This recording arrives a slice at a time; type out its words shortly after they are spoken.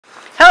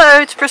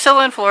Hello, it's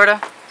Priscilla in Florida.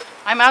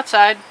 I'm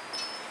outside.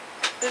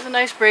 There's a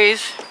nice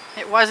breeze.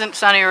 It wasn't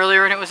sunny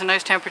earlier and it was a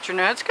nice temperature.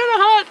 Now it's kind of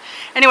hot.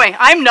 Anyway,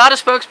 I'm not a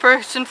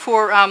spokesperson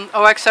for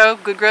OXO,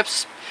 Good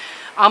Grips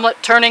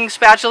omelet turning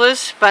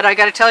spatulas, but I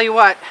gotta tell you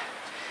what,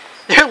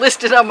 they're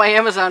listed on my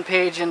Amazon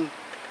page and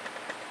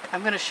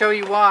I'm gonna show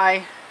you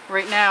why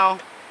right now.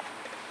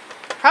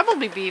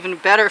 Probably be even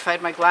better if I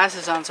had my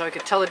glasses on so I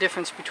could tell the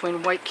difference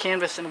between white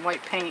canvas and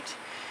white paint.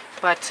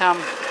 But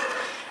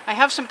I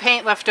have some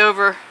paint left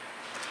over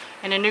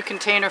in a new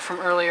container from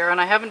earlier,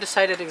 and I haven't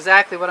decided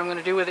exactly what I'm going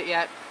to do with it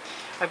yet.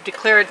 I've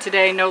declared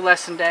today no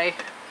lesson day,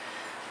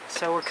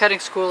 so we're cutting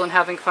school and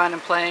having fun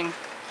and playing.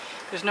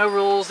 There's no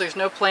rules, there's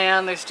no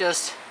plan, there's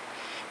just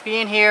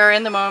being here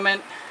in the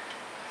moment,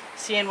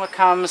 seeing what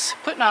comes,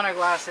 putting on our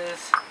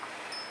glasses,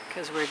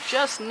 because we're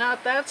just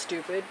not that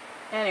stupid.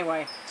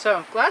 Anyway,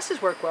 so glasses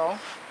work well,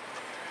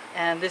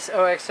 and this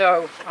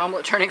OXO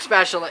omelet turning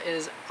spatula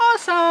is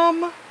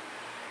awesome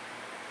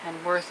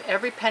and worth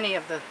every penny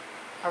of the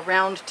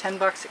around 10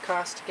 bucks it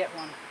costs to get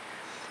one.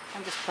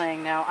 I'm just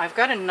playing now. I've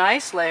got a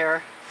nice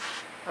layer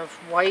of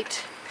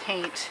white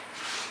paint.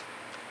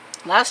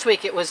 Last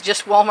week it was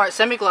just Walmart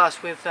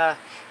semi-gloss with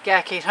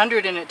GAC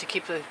 800 in it to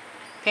keep the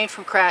paint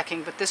from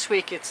cracking, but this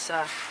week it's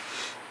got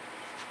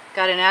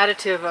an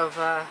additive of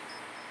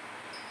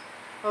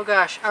oh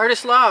gosh,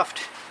 Artist Loft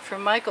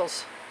from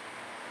Michaels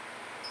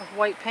of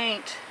white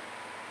paint.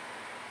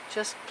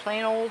 Just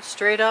plain old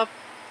straight up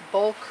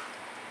bulk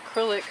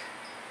acrylic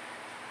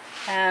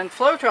and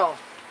Floetrol.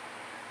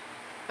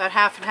 About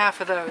half and half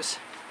of those.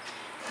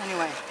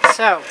 Anyway,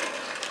 so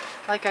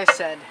like I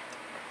said,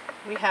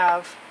 we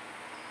have,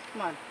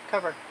 come on,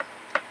 cover.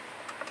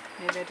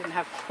 Maybe I didn't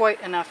have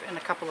quite enough in a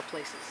couple of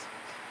places.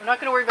 I'm not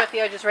going to worry about the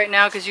edges right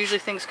now because usually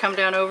things come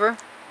down over.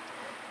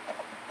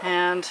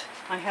 And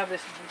I have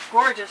this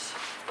gorgeous,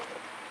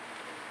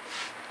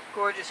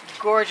 gorgeous,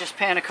 gorgeous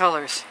pan of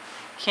colors.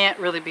 Can't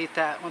really beat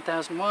that.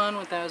 1001,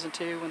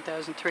 1002,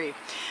 1003.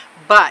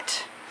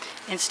 But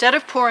instead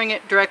of pouring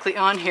it directly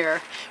on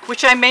here,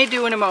 which I may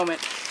do in a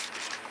moment,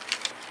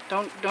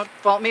 don't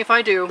fault me if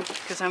I do,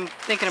 because I'm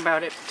thinking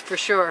about it for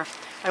sure.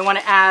 I want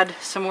to add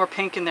some more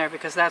pink in there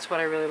because that's what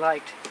I really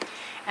liked.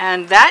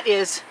 And that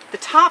is the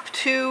top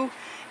to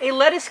a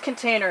lettuce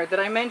container that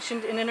I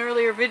mentioned in an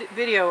earlier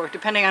video, or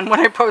depending on when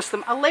I post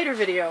them, a later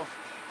video.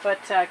 But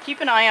keep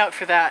an eye out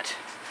for that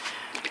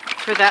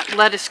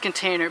lettuce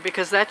container,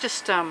 because that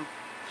just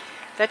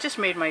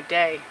made my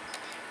day.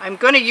 I'm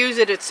going to use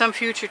it at some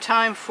future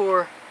time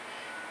for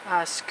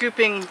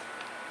scooping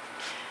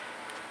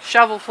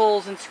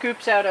shovelfuls and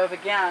scoops out of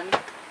again.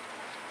 But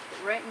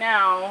right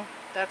now,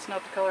 that's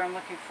not the color I'm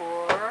looking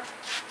for.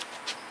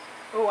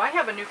 Oh, I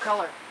have a new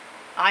color.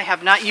 I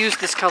have not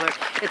used this color.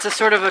 It's a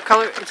sort of a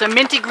color, it's a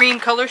minty green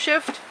color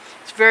shift.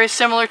 It's very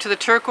similar to the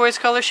turquoise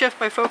color shift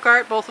by Folk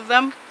Art, both of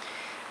them.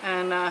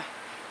 And I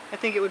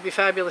think it would be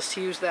fabulous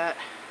to use that.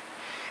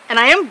 And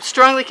I am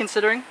strongly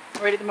considering,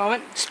 right at the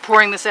moment, just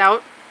pouring this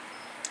out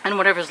and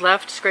whatever's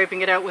left,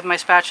 scraping it out with my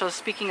spatula.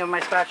 Speaking of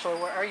my spatula,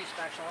 where are you,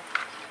 spatula?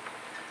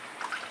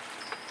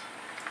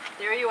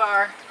 There you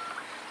are,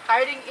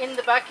 hiding in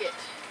the bucket.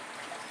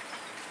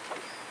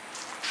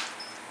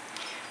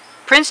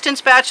 Princeton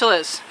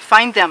spatulas,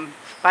 find them,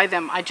 buy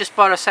them. I just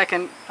bought a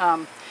second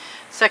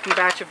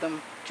batch of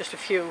them, just a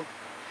few.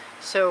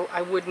 So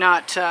I would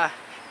not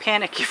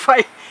panic if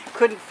I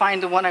couldn't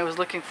find the one I was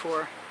looking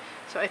for.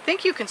 So I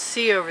think you can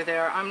see over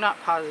there, I'm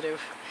not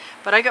positive.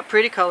 But I got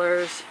pretty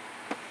colors.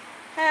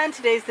 And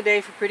today's the day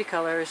for pretty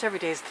colors. Every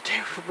day's the day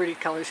for pretty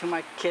colors. Who am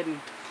I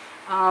kidding?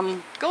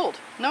 Gold.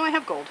 No, I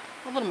have gold.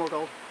 A little more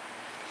gold.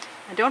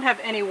 I don't have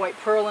any white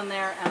pearl in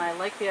there, and I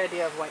like the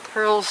idea of white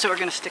pearls, so we're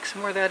going to stick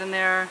some more of that in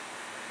there.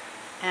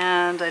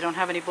 And I don't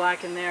have any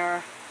black in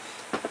there.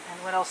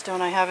 And what else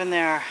don't I have in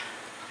there?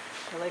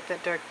 I like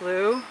that dark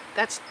blue.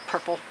 That's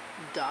purple.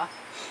 Duh.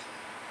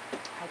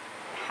 I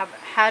have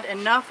had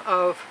enough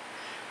of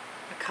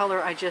the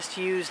color I just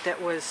used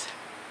that was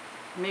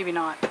maybe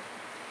not.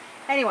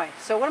 Anyway,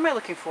 so what am I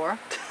looking for?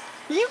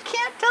 You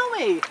can't tell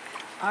me!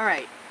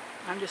 Alright,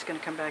 I'm just going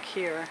to come back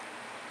here.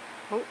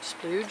 Oh,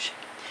 splooge.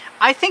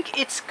 I think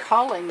it's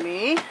calling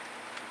me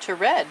to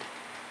red.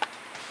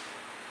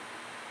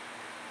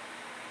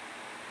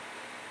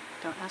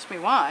 Don't ask me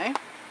why.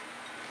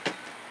 But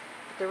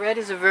the red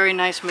is a very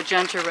nice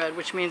magenta red,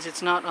 which means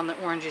it's not on the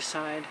orangey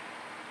side.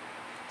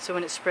 So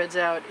when it spreads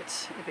out,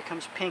 it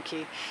becomes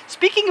pinky.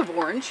 Speaking of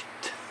orange,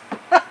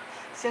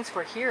 since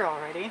we're here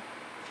already,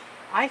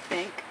 I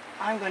think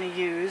I'm going to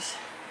use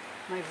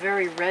my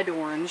very red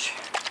orange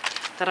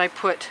that I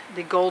put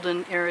the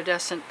golden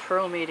iridescent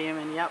pearl medium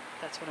in. Yep,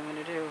 that's what I'm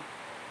going to do.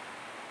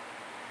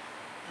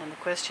 And the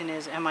question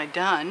is, am I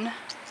done?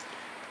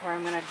 Or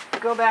I'm going to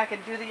go back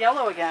and do the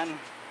yellow again.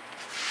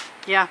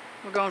 Yeah,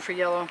 we're going for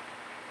yellow.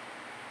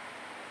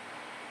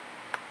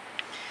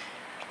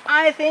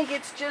 I think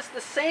it's just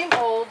the same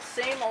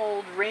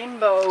old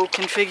rainbow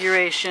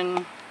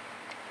configuration.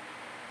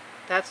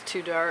 That's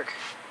too dark,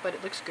 but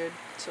it looks good,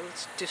 so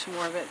let's do some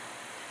more of it.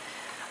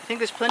 I think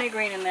there's plenty of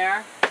green in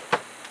there.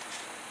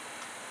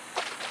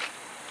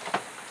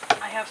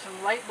 have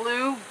some light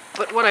blue,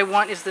 but what I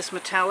want is this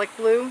metallic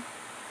blue.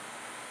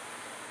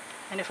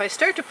 And if I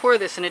start to pour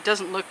this and it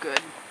doesn't look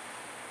good,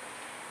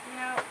 you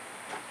know,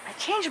 I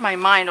change my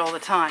mind all the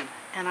time.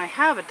 And I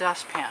have a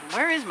dustpan.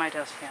 Where is my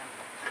dustpan?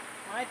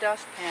 My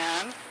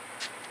dustpan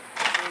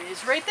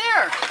is right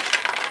there.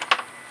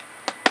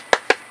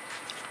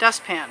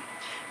 Dustpan.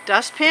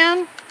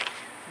 Dustpan,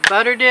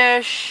 butter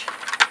dish,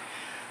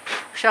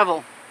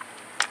 shovel.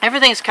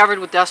 Everything's covered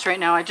with dust right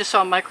now. I just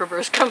saw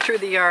microbursts come through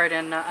the yard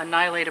and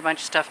annihilate a bunch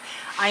of stuff.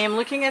 I am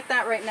looking at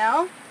that right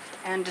now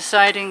and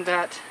deciding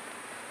that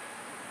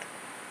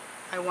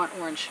I want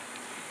orange.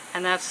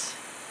 And that's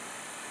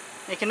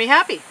making me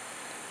happy.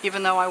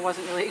 Even though I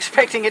wasn't really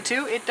expecting it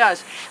to, it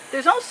does.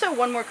 There's also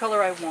one more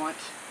color I want.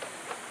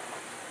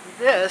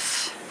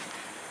 This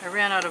I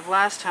ran out of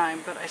last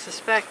time, but I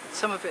suspect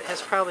some of it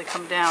has probably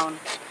come down.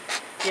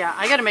 Yeah,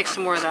 I gotta make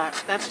some more of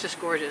that. That's just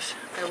gorgeous.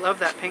 I love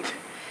that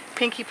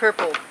pinky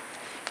purple.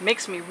 It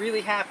makes me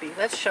really happy.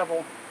 Let's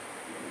shovel.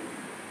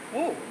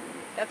 Ooh,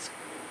 that's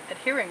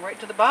adhering right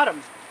to the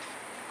bottom.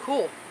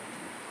 Cool.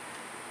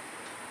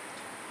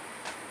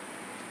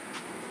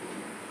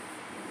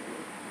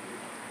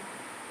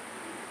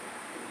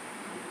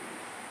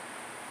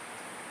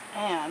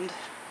 And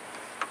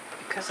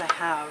because I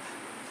have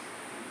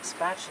a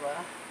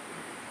spatula,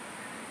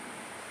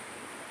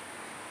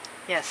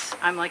 yes,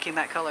 I'm liking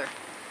that color.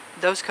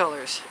 Those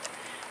colors.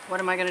 What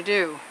am I going to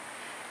do?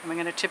 Am I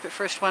going to tip it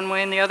first one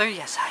way and the other?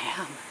 Yes, I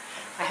am.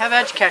 I have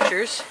edge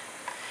catchers.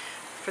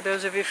 For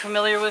those of you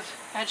familiar with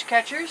edge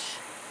catchers,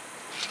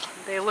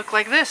 they look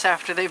like this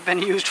after they've been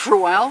used for a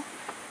while.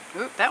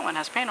 Ooh, that one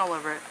has paint all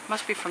over it.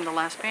 Must be from the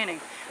last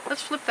painting.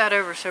 Let's flip that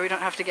over so we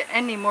don't have to get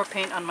any more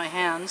paint on my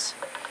hands.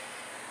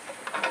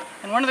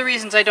 And one of the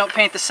reasons I don't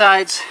paint the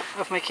sides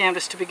of my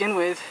canvas to begin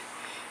with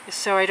is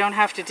so I don't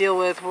have to deal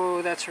with,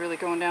 whoa, that's really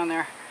going down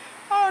there.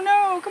 Oh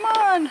no, come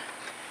on,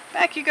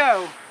 back you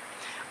go.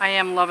 I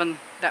am loving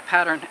that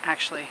pattern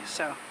actually,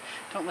 so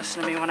don't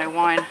listen to me when I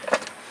whine.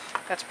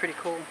 That's pretty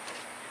cool.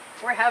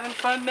 We're having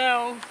fun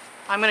now.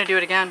 I'm going to do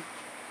it again.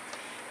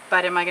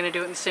 But am I going to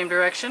do it in the same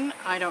direction?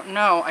 I don't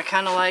know. I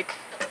kind of like,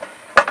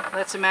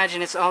 let's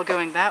imagine it's all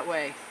going that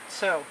way.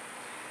 So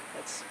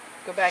let's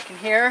go back in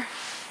here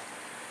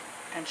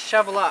and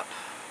shovel up.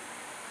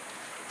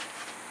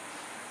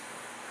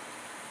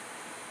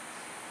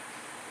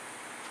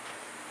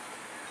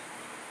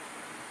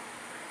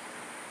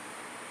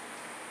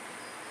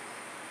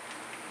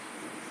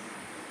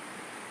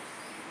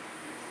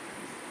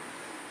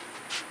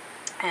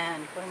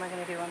 And what am I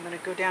going to do? I'm going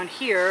to go down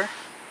here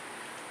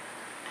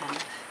and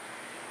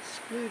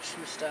splooge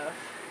some stuff.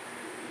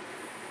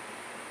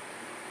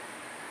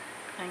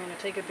 I'm going to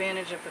take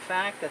advantage of the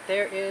fact that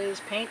there is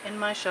paint in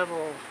my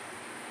shovel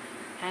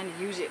and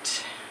use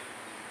it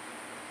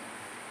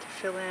to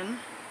fill in.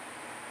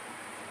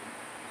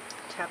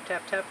 Tap,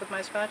 tap, tap with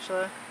my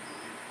spatula.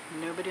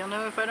 Nobody will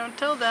know if I don't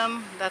tell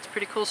them. That's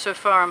pretty cool so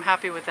far. I'm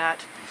happy with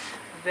that.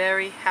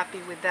 Very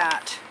happy with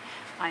that.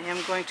 I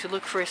am going to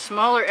look for a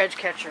smaller edge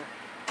catcher.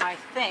 I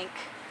think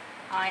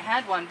I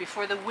had one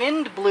before the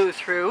wind blew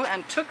through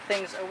and took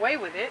things away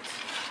with it.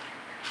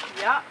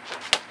 Yeah,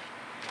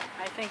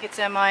 I think it's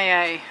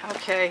MIA.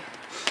 Okay,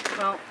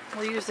 well,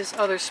 we'll use this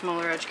other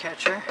smaller edge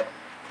catcher.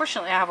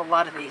 Fortunately, I have a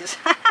lot of these.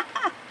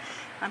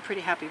 I'm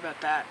pretty happy about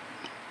that.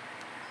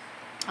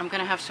 I'm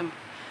going to have some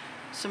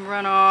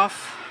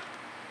runoff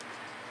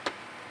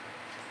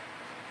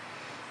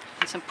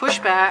and some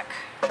pushback.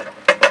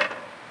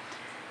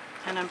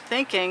 And I'm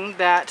thinking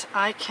that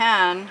I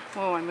can,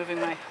 oh, I'm moving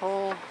my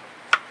whole, I'm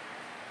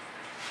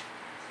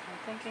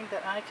thinking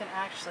that I can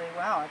actually,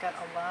 wow, I got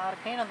a lot of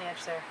paint on the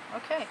edge there.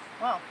 Okay,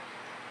 well,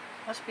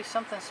 must be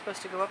something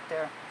supposed to go up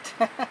there.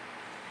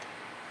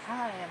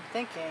 I am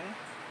thinking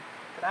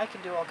that I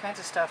can do all kinds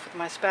of stuff with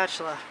my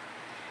spatula.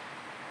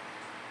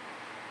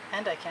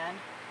 And I can.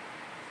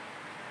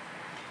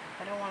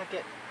 I don't want to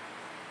get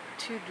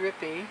too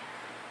drippy.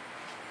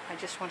 I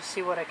just want to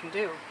see what I can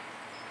do.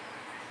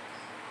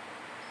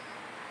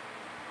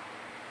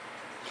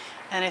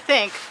 And I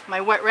think my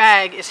wet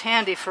rag is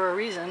handy for a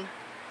reason,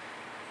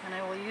 and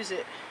I will use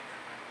it.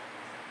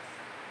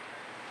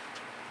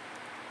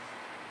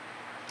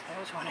 I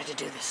always wanted to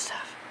do this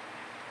stuff.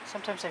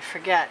 Sometimes I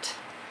forget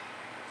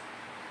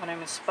when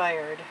I'm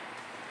inspired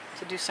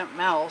to do something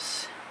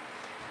else.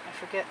 I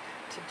forget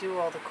to do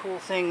all the cool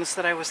things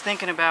that I was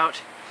thinking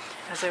about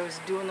as I was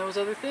doing those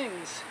other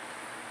things.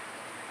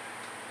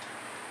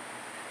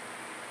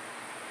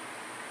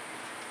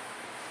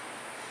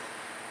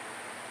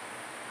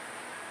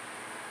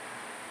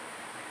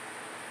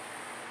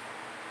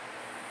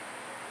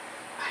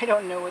 I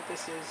don't know what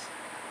this is.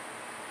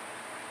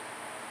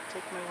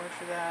 Take my word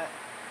for that.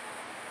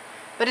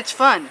 But it's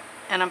fun,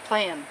 and I'm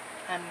playing,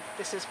 and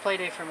this is play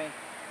day for me.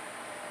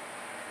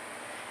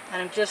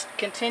 And I'm just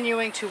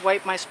continuing to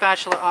wipe my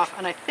spatula off,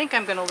 and I think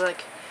I'm going to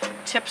like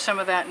tip some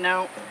of that.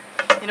 No.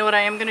 You know what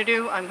I am going to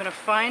do? I'm going to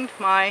find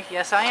my,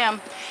 yes I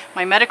am,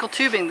 my medical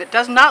tubing that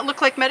does not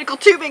look like medical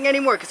tubing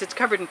anymore because it's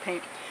covered in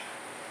paint.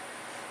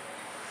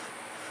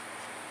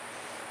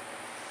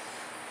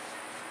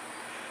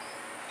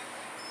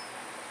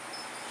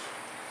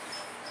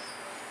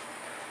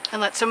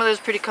 and let some of those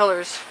pretty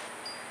colors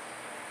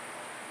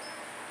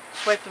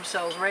swipe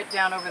themselves right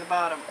down over the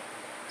bottom.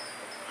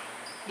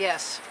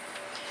 Yes,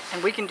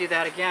 and we can do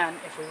that again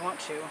if we want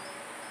to.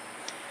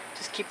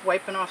 Just keep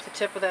wiping off the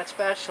tip of that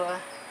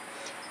spatula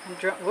and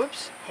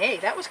whoops, hey,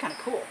 that was kind of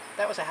cool.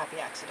 That was a happy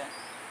accident.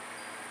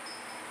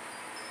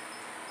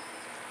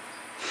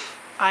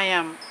 I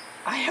am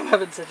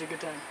having such a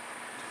good time.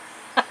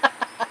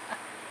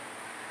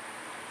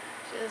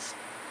 Just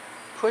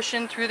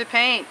pushing through the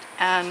paint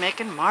and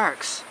making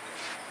marks.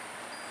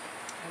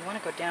 I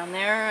want to go down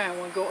there, I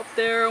want to go up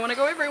there, I want to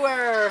go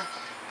everywhere.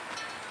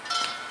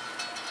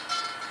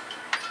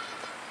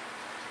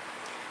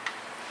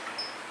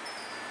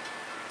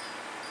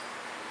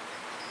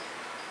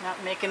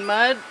 Not making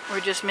mud, we're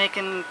just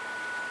making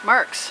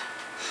marks.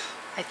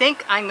 I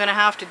think I'm going to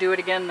have to do it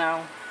again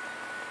though.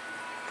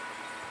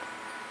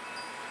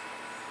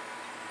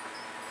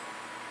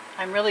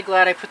 I'm really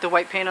glad I put the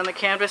white paint on the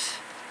canvas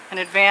in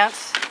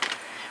advance.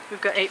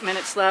 We've got 8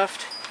 minutes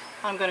left.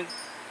 I'm going to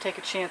take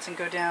a chance and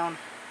go down.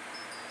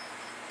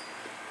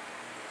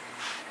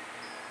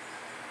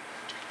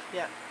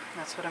 Yeah,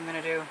 that's what I'm going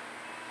to do. And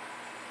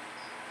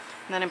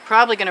then I'm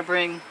probably going to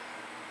bring,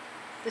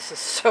 this is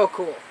so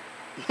cool.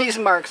 These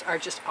marks are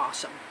just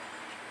awesome.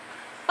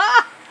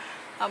 Ah!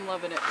 I'm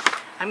loving it.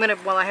 I'm going to,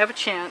 while I have a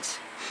chance,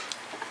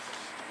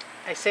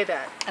 I say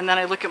that, and then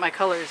I look at my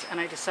colors and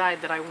I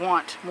decide that I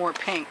want more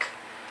pink.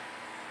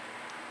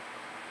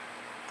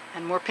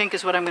 And more pink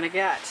is what I'm going to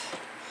get.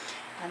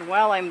 And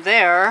while I'm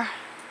there,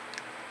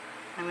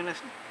 I'm going to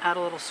add a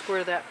little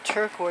squirt of that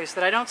turquoise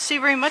that I don't see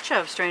very much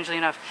of, strangely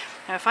enough.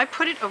 Now if I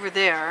put it over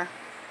there,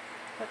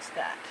 what's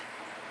that?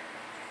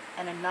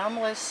 An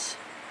anomalous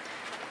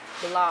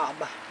blob.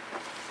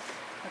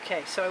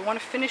 Okay, so I want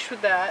to finish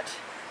with that.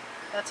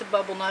 That's a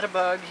bubble, not a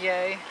bug,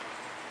 yay.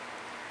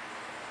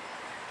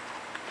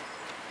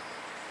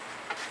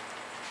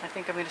 I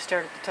think I'm going to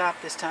start at the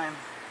top this time.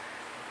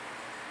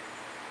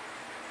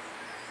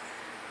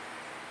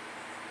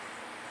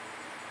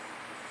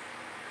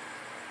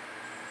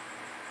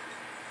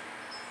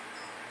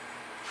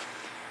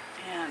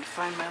 And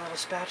find my little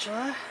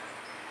spatula.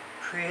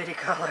 Pretty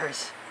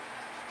colors.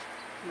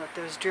 Let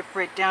those drip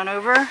right down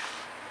over.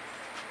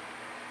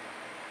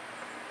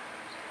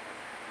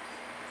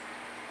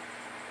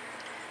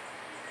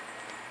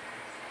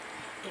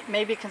 It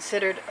may be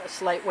considered a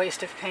slight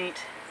waste of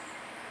paint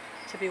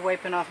to be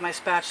wiping off my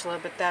spatula,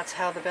 but that's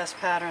how the best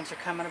patterns are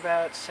coming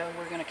about, so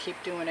we're going to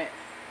keep doing it.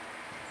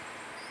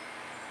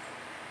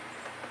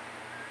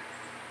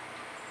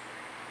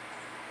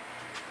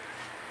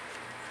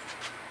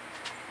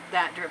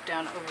 That dripped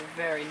down over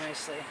very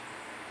nicely.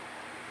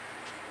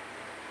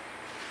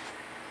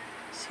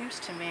 Seems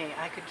to me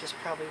I could just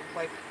probably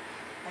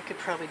I could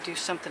probably do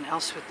something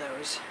else with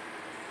those.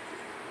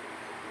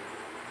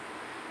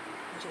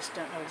 I just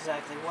don't know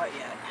exactly what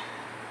yet.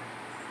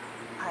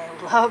 I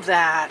love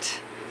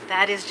that.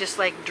 That is just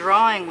like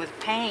drawing with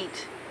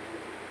paint.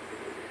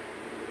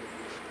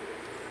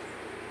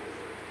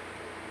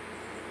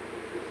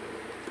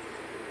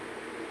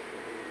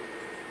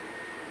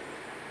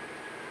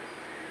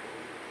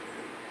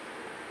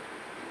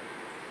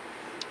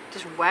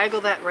 Just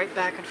waggle that right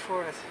back and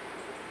forth.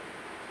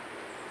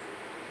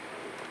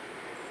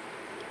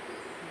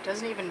 It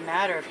doesn't even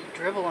matter if you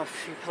dribble a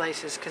few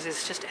places because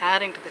it's just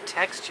adding to the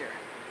texture.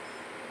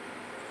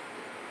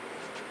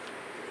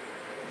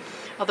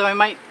 Although I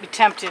might be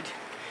tempted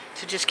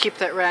to just keep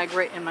that rag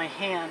right in my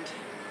hand.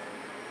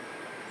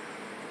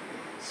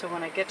 So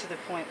when I get to the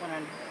point when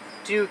I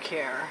do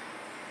care,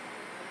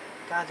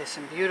 God, there's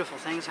some beautiful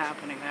things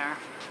happening there.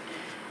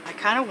 I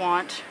kind of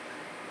want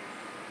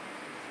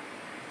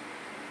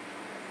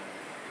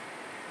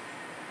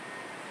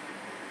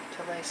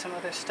to lay some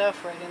other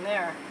stuff right in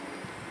there.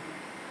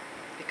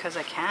 Because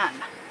I can.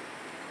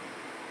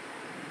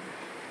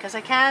 Because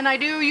I can, I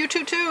do, you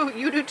too,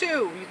 you do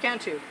too, you can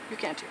too, you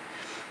can too.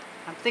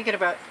 I'm thinking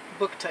about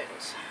book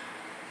titles.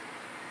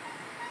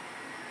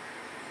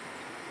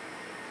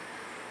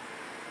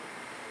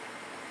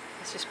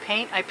 This is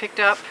paint I picked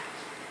up,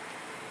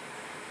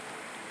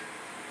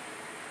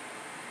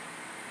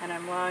 and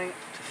I'm allowing it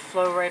to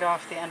flow right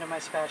off the end of my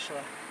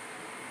spatula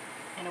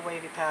in a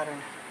wavy pattern.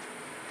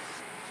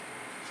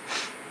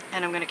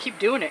 And I'm going to keep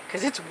doing it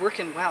because it's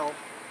working well.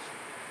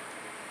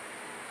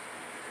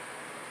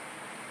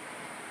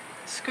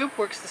 The scoop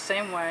works the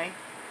same way,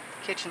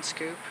 kitchen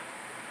scoop.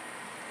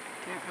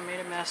 There, I made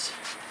a mess.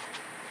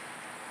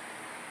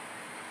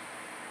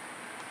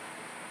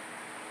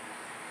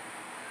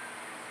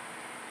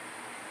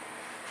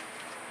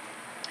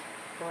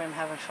 Boy, I'm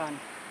having fun.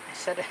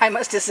 I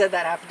must have said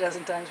that half a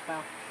dozen times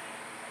now.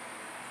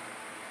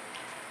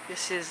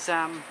 This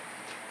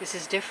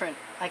is different.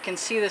 I can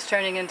see this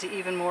turning into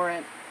even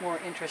more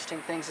interesting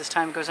things as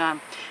time goes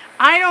on.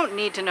 I don't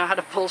need to know how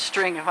to pull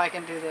string if I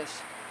can do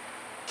this.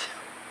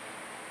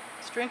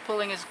 String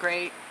pulling is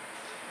great.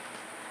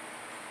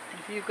 And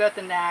if you've got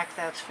the knack,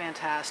 that's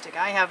fantastic.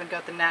 I haven't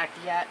got the knack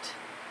yet.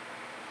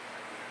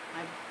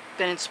 I've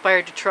been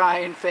inspired to try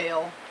and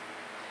fail.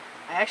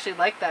 I actually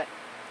like that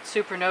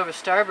supernova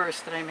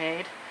starburst that I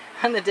made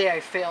on the day I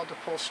failed to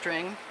pull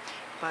string.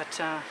 But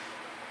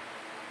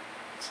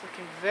it's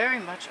looking very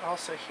much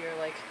also here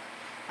like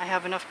I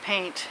have enough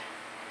paint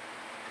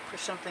for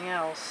something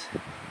else.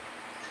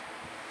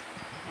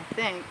 I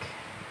think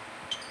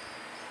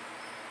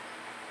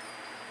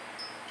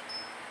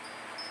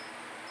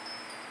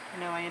I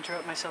know I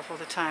interrupt myself all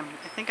the time.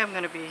 I think I'm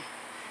going to be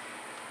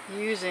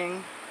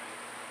using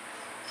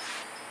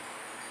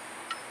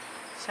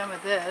some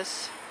of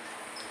this.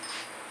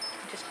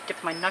 Just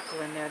dip my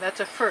knuckle in there. That's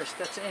a first.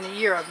 That's in a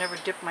year I've never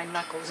dipped my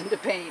knuckles into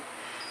paint.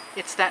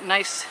 It's that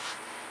nice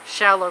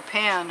shallow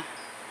pan.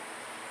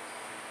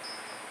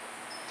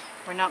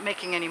 We're not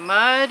making any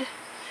mud.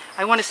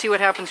 I want to see what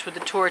happens with the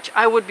torch.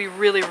 I would be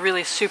really,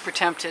 really super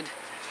tempted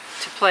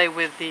to play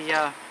with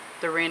the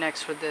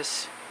Rain-X with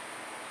this.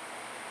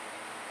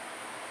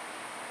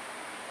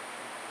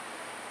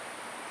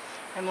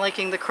 I'm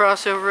liking the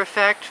crossover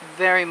effect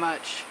very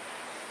much.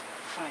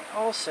 I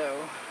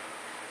also,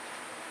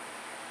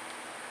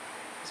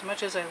 as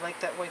much as I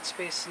like that white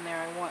space in there,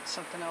 I want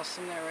something else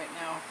in there right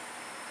now.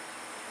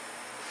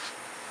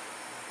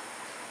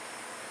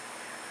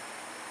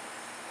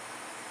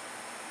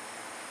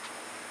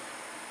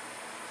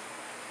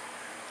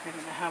 I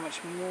don't know how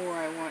much more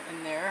I want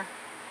in there.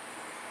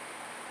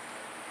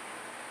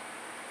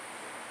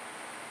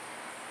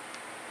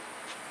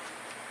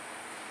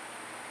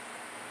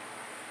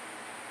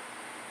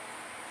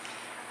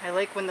 I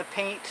like when the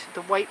paint,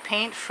 the white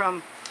paint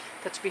from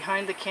that's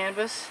behind the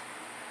canvas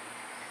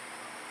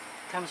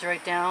comes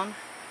right down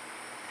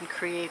and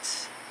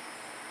creates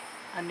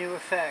a new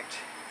effect.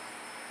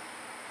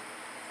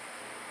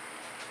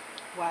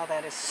 Wow,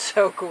 that is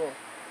so cool.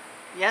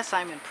 Yes,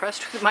 I'm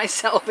impressed with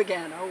myself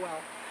again. Oh well.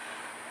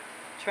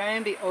 Try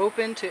and be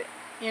open to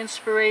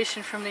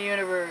inspiration from the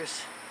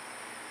universe.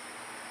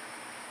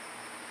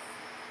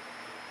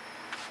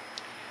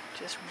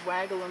 Just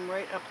waggle them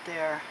right up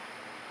there.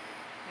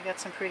 I got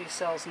some pretty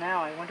cells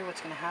now. I wonder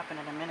what's going to happen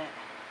in a minute.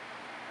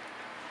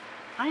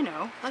 I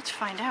know. Let's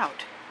find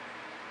out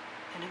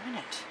in a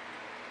minute.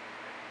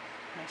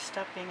 When I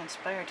stop being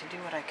inspired to do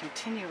what I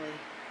continually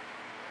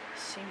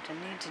seem to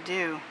need to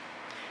do.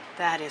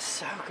 That is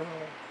so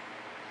cool.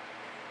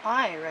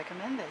 I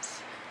recommend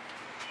this.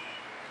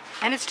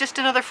 And it's just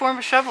another form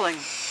of shoveling.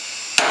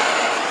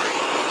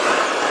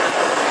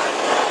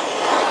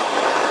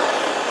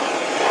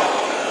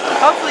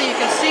 Hopefully you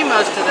can see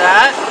most of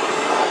that.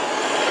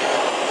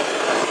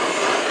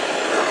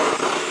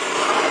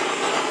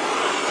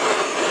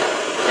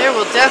 There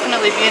will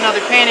definitely be another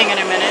painting in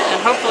a minute,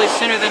 and hopefully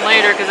sooner than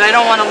later, because I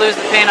don't want to lose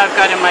the paint I've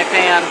got in my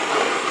pan.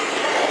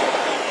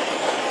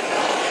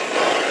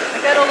 I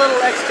got a little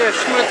extra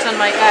schmutz on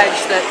my edge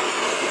that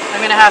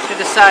I'm going to have to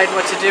decide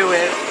what to do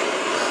with.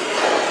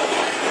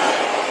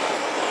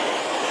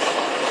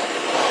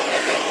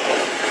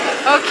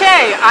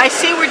 Okay, I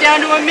see we're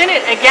down to a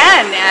minute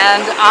again,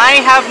 and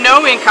I have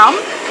no income.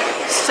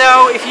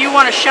 So if you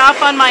want to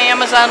shop on my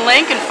Amazon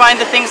link and find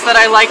the things that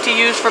I like to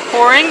use for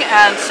pouring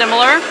and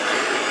similar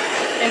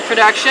in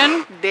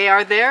production, they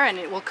are there, and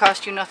it will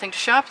cost you nothing to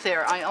shop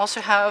there. I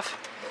also have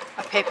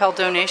a PayPal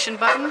donation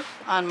button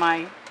on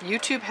my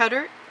YouTube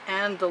header,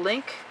 and the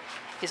link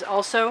is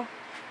also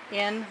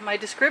in my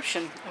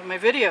description of my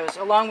videos,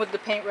 along with the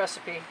paint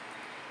recipe.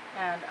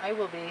 And I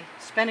will be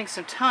spending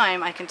some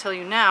time, I can tell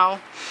you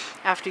now,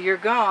 after you're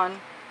gone,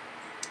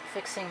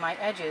 fixing my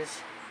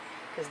edges,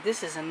 because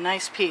this is a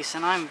nice piece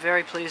and I'm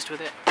very pleased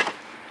with it.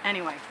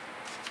 Anyway,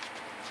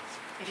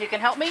 if you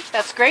can help me,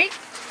 that's great.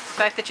 The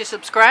fact that you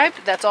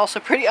subscribed, that's also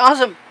pretty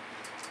awesome.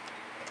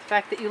 The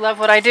fact that you love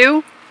what I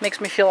do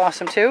makes me feel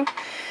awesome too.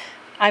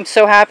 I'm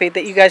so happy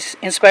that you guys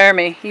inspire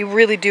me. You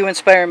really do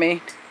inspire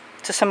me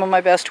to some of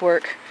my best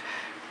work.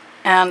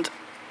 And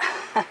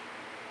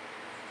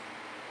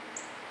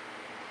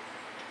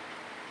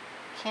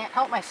can't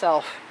help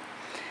myself.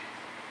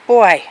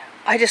 Boy,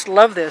 I just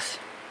love this.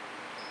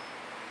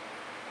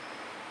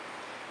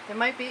 There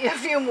might be a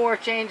few more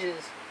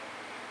changes.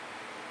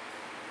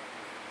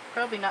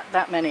 Probably not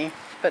that many,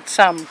 but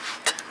some.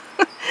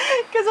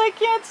 Because I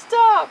can't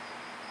stop.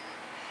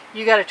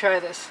 You gotta try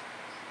this.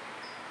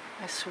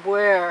 I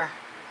swear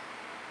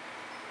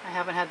I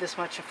haven't had this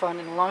much fun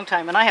in a long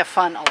time, and I have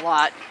fun a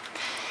lot.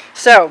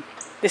 So,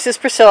 this is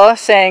Priscilla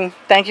saying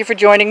thank you for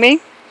joining me.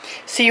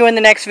 See you in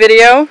the next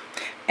video,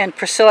 and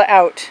Priscilla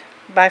out.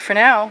 Bye for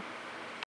now.